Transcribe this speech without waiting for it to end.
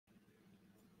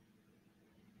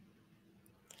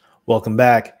Welcome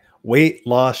back. Weight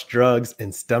loss drugs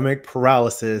and stomach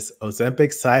paralysis,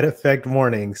 Ozempic side effect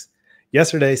warnings.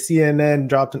 Yesterday, CNN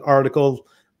dropped an article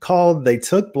called "They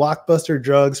Took Blockbuster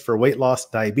Drugs for Weight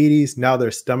Loss Diabetes. Now their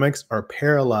stomachs are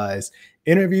paralyzed."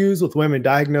 Interviews with women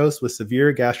diagnosed with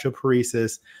severe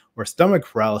gastroparesis or stomach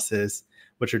paralysis,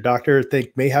 which your doctor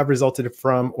think may have resulted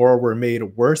from or were made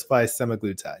worse by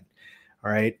semaglutide.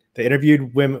 All right. They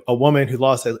interviewed a woman who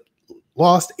lost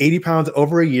 80 pounds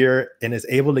over a year and is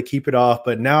able to keep it off,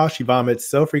 but now she vomits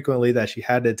so frequently that she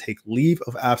had to take leave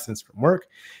of absence from work.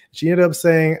 She ended up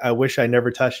saying, "I wish I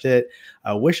never touched it.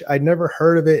 I wish I'd never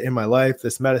heard of it in my life.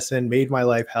 This medicine made my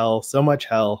life hell, so much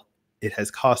hell. It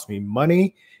has cost me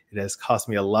money. It has cost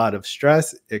me a lot of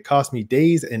stress. It cost me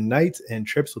days and nights and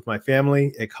trips with my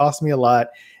family. It cost me a lot,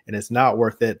 and it's not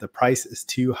worth it. The price is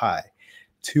too high."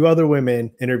 Two other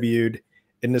women interviewed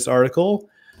in this article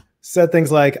said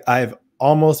things like, "I've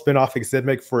almost been off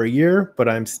Ozempic for a year, but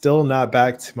I'm still not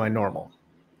back to my normal."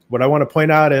 What I want to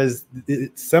point out is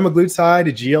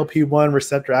semaglutide, GLP-1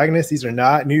 receptor agonists, these are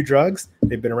not new drugs.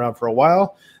 They've been around for a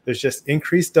while. There's just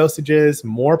increased dosages,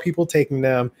 more people taking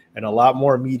them, and a lot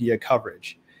more media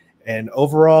coverage. And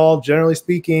overall, generally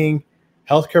speaking,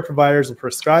 healthcare providers will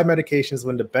prescribe medications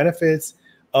when the benefits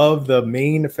of the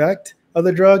main effect of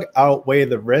the drug outweigh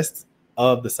the risks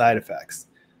of the side effects.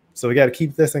 So we got to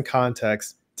keep this in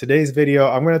context. Today's video,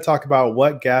 I'm going to talk about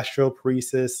what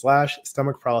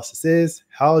gastroparesis/stomach paralysis is,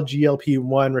 how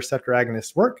GLP-1 receptor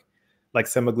agonists work, like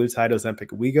semaglutide,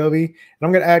 Ozempic, and Wegovy, and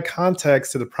I'm going to add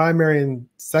context to the primary and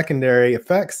secondary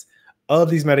effects of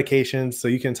these medications so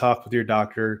you can talk with your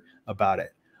doctor about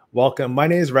it. Welcome. My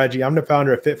name is Reggie. I'm the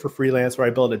founder of Fit for Freelance, where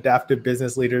I build adaptive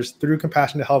business leaders through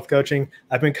compassionate health coaching.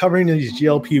 I've been covering these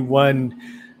GLP-1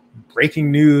 breaking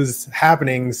news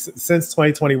happenings since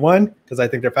 2021 because I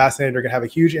think they're fascinating. They're going to have a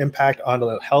huge impact on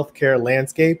the healthcare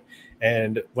landscape.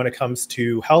 And when it comes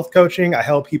to health coaching, I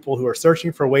help people who are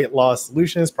searching for weight loss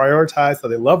solutions prioritize so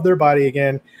they love their body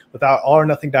again without all or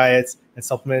nothing diets and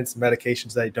supplements and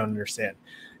medications that you don't understand.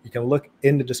 You can look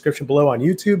in the description below on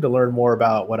YouTube to learn more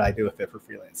about what I do with Fit for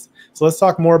Freelance. So let's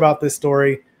talk more about this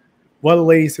story. One of the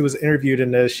ladies who was interviewed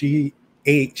in this, she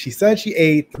said she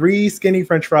ate 3 skinny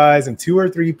French fries and 2 or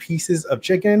 3 pieces of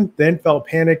chicken, then felt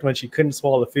panicked when she couldn't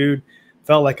swallow the food,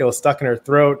 felt like it was stuck in her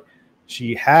throat.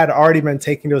 She had already been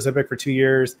taking Ozempic for 2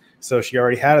 years, so she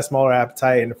already had a smaller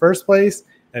appetite in the first place.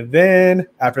 And then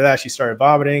after that, she started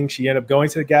vomiting. She ended up going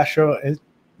to the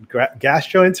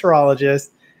gastroenterologist,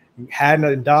 had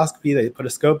an endoscopy. They put a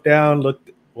scope down,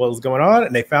 looked what was going on,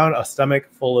 and they found a stomach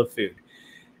full of food.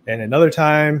 And another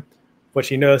time, what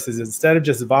she noticed is instead of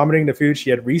just vomiting the food she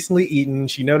had recently eaten,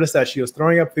 she noticed that she was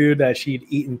throwing up food that she'd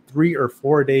eaten 3 or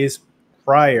 4 days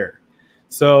prior.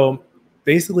 So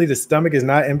basically the stomach is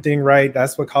not emptying right.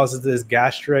 That's what causes this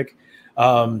gastric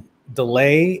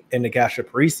delay in the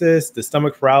gastroparesis, the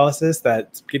stomach paralysis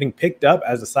that's getting picked up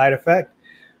as a side effect.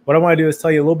 What I want to do is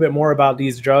tell you a little bit more about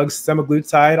these drugs.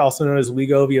 Semaglutide, also known as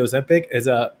Wegovy Ozempic, is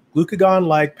a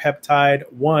glucagon-like peptide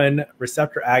 1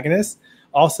 receptor agonist.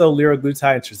 Also,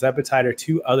 liraglutide and tirzepatide are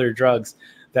 2 other drugs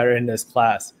that are in this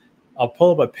class. I'll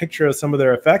pull up a picture of some of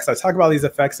their effects. I talk about these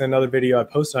effects in another video I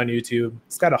posted on YouTube.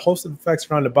 It's got a host of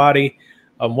effects around the body.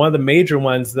 One of the major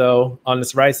ones, though, on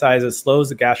this right side is it slows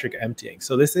the gastric emptying.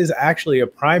 So this is actually a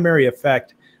primary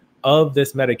effect of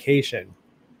this medication.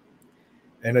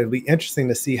 And it'll be interesting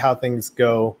to see how things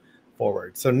go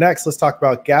forward. So next, let's talk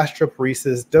about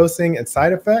gastroparesis dosing and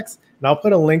side effects. And I'll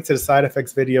put a link to the side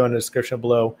effects video in the description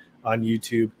below on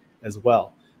YouTube as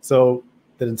well. So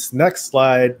this next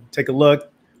slide, take a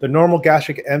look. The normal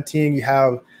gastric emptying, you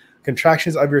have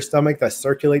contractions of your stomach that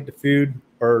circulate the food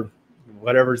or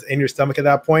whatever's in your stomach at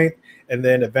that point. And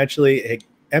then eventually it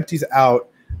empties out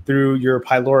through your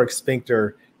pyloric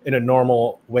sphincter in a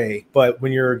normal way. But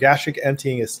when your gastric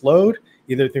emptying is slowed,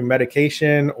 either through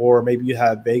medication or maybe you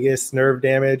have vagus nerve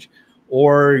damage,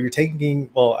 or you're taking,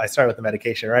 well, I start with the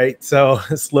medication, right? So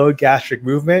slow gastric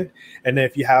movement. And then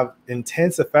if you have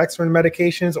intense effects from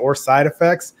medications or side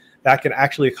effects, that can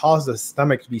actually cause the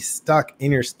stomach to be stuck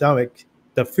in your stomach,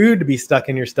 the food to be stuck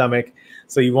in your stomach,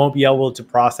 so you won't be able to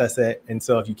process it. And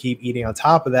so if you keep eating on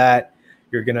top of that,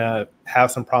 you're gonna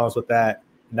have some problems with that.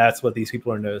 And that's what these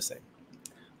people are noticing.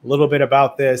 A little bit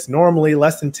about this. Normally,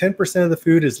 less than 10% of the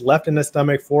food is left in the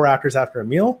stomach 4 hours after a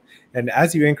meal. And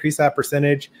as you increase that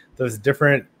percentage, there's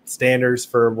different standards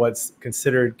for what's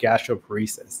considered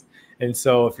gastroparesis. And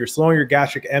so if you're slowing your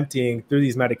gastric emptying through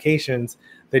these medications,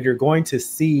 then you're going to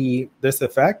see this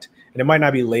effect. And it might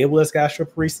not be labeled as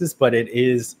gastroparesis, but it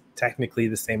is technically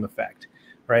the same effect,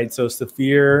 right? So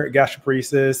severe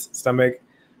gastroparesis, stomach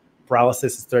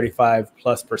paralysis is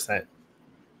 35+%.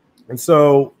 And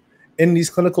so in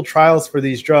these clinical trials for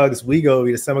these drugs,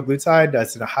 Wegovy, the semaglutide,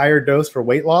 that's in a higher dose for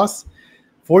weight loss,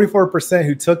 44%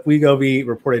 who took Wegovy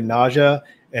reported nausea,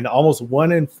 and almost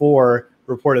 1 in 4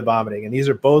 reported vomiting. And these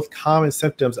are both common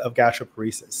symptoms of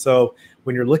gastroparesis. So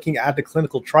when you're looking at the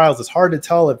clinical trials, it's hard to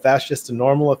tell if that's just a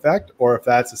normal effect or if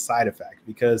that's a side effect,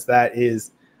 because that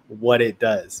is what it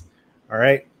does. All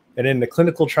right. And in the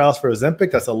clinical trials for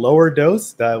Ozempic, that's a lower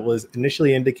dose that was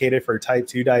initially indicated for type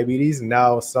 2 diabetes. And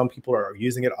now some people are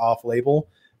using it off label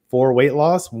for weight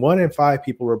loss. 1 in 5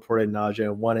 people reported nausea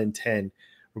and 1 in 10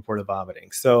 reported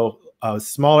vomiting. So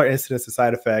smaller incidence of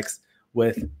side effects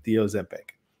with the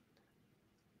Ozempic.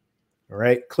 All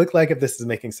right. Click like if this is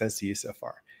making sense to you so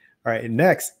far. All right,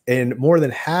 next, in more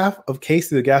than half of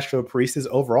cases of gastroparesis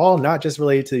overall, not just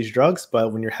related to these drugs,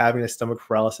 but when you're having the stomach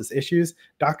paralysis issues,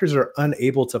 doctors are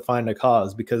unable to find a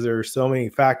cause because there are so many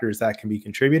factors that can be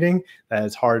contributing that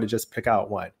it's hard to just pick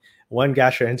out one. One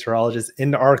gastroenterologist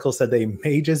in the article said they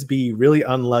may just be really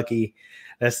unlucky.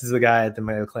 This is the guy at the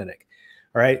Mayo Clinic.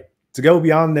 All right, to go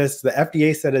beyond this, the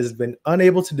FDA said it has been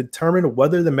unable to determine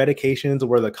whether the medications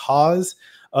were the cause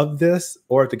of this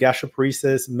or if the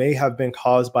gastroparesis may have been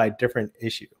caused by a different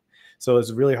issue. So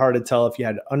it's really hard to tell if you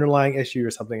had an underlying issue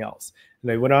or something else. And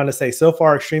they went on to say, so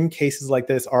far, extreme cases like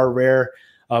this are rare.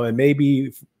 It may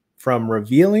be from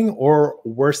revealing or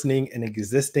worsening an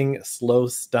existing slow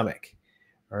stomach.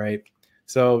 All right.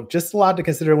 So just a lot to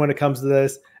consider when it comes to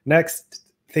this. Next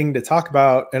thing to talk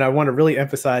about, and I want to really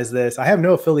emphasize this, I have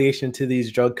no affiliation to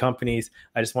these drug companies.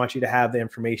 I just want you to have the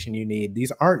information you need.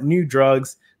 These aren't new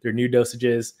drugs. They're new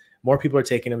dosages. More people are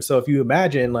taking them. So if you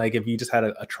imagine, like if you just had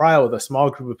a trial with a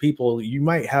small group of people, you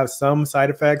might have some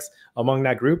side effects among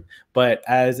that group. But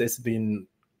as it's been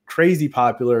crazy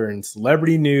popular in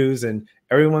celebrity news and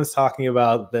everyone's talking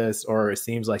about this, or it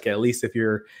seems like, at least if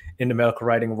you're in the medical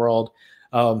writing world,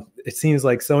 it seems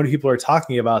like so many people are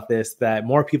talking about this that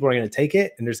more people are going to take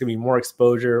it, and there's going to be more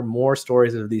exposure, more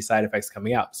stories of these side effects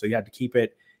coming out. So you have to keep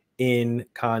it in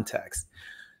context.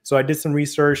 So I did some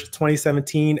research.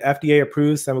 2017, FDA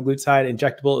approved semaglutide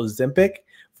injectable Ozempic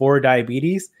for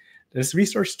diabetes. This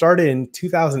research started in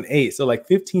 2008. So like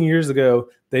 15 years ago,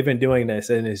 they've been doing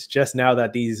this. And it's just now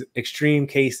that these extreme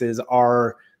cases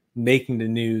are making the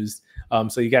news.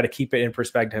 So you got to keep it in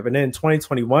perspective. And then in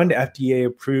 2021, the FDA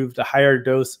approved a higher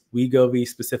dose Wegovy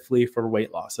specifically for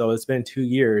weight loss. So it's been 2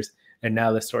 years, and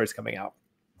now the story is coming out.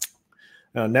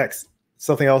 Now, next,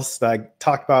 something else that I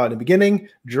talked about in the beginning,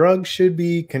 drugs should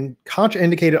be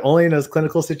contraindicated only in those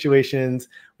clinical situations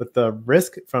with the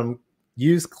risk from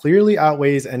use clearly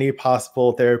outweighs any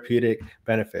possible therapeutic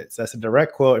benefits. That's a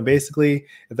direct quote. And basically,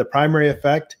 if the primary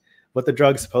effect, what the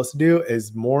drug is supposed to do,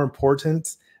 is more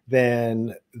important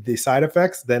than the side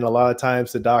effects, then a lot of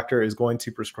times the doctor is going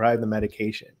to prescribe the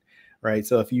medication, right?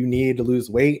 So if you need to lose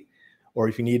weight or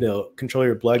if you need to control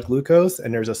your blood glucose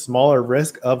and there's a smaller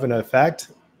risk of an effect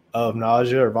of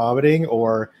nausea or vomiting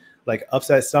or like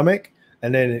upset stomach,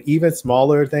 and then an even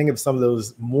smaller thing of some of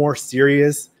those more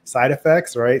serious side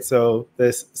effects, right? So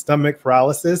this stomach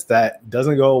paralysis that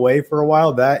doesn't go away for a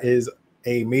while, that is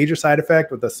a major side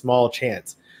effect with a small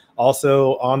chance.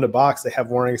 Also on the box, they have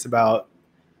warnings about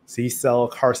C-cell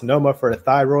carcinoma for the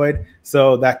thyroid.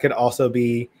 So that could also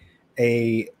be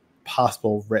a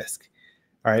possible risk.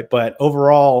 All right. But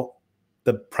overall,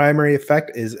 the primary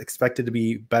effect is expected to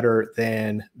be better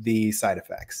than the side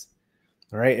effects.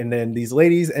 All right. And then these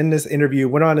ladies in this interview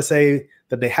went on to say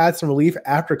that they had some relief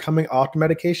after coming off the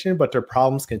medication, but their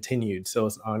problems continued. So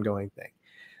it's an ongoing thing.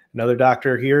 Another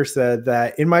doctor here said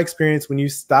that in my experience, when you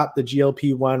stop the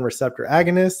GLP-1 receptor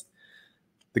agonist,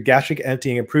 the gastric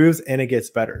emptying improves and it gets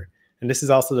better. And this is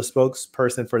also the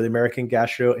spokesperson for the American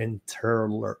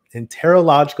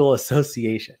Gastroenterological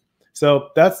Association. So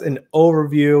that's an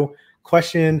overview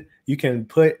question. You can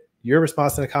put your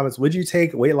response in the comments. Would you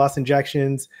take weight loss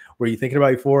injections? Were you thinking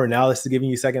about it before? And now this is giving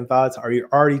you second thoughts. Are you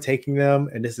already taking them?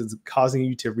 And this is causing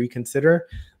you to reconsider.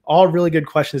 All really good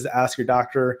questions to ask your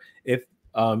doctor if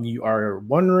you are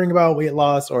wondering about weight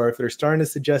loss, or if they're starting to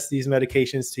suggest these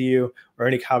medications to you, or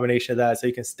any combination of that, so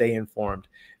you can stay informed.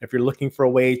 If you're looking for a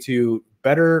way to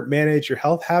better manage your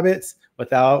health habits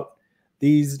without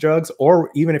these drugs, or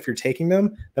even if you're taking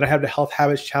them, then I have the Health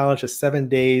Habits Challenge of 7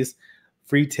 days,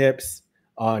 free tips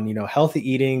on, healthy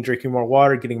eating, drinking more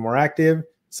water, getting more active,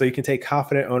 so you can take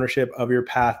confident ownership of your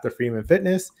path to freedom and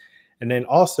fitness. And then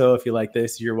also, if you like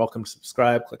this, you're welcome to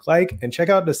subscribe, click like, and check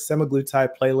out the semaglutide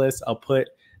playlist I'll put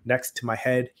next to my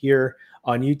head here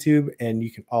on YouTube. And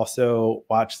you can also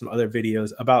watch some other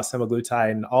videos about semaglutide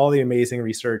and all the amazing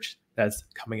research that's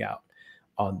coming out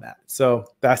on that. So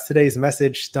that's today's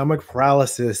message. Stomach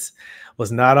paralysis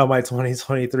was not on my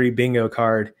 2023 bingo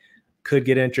card. Could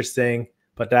get interesting,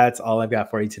 but that's all I've got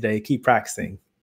for you today. Keep practicing.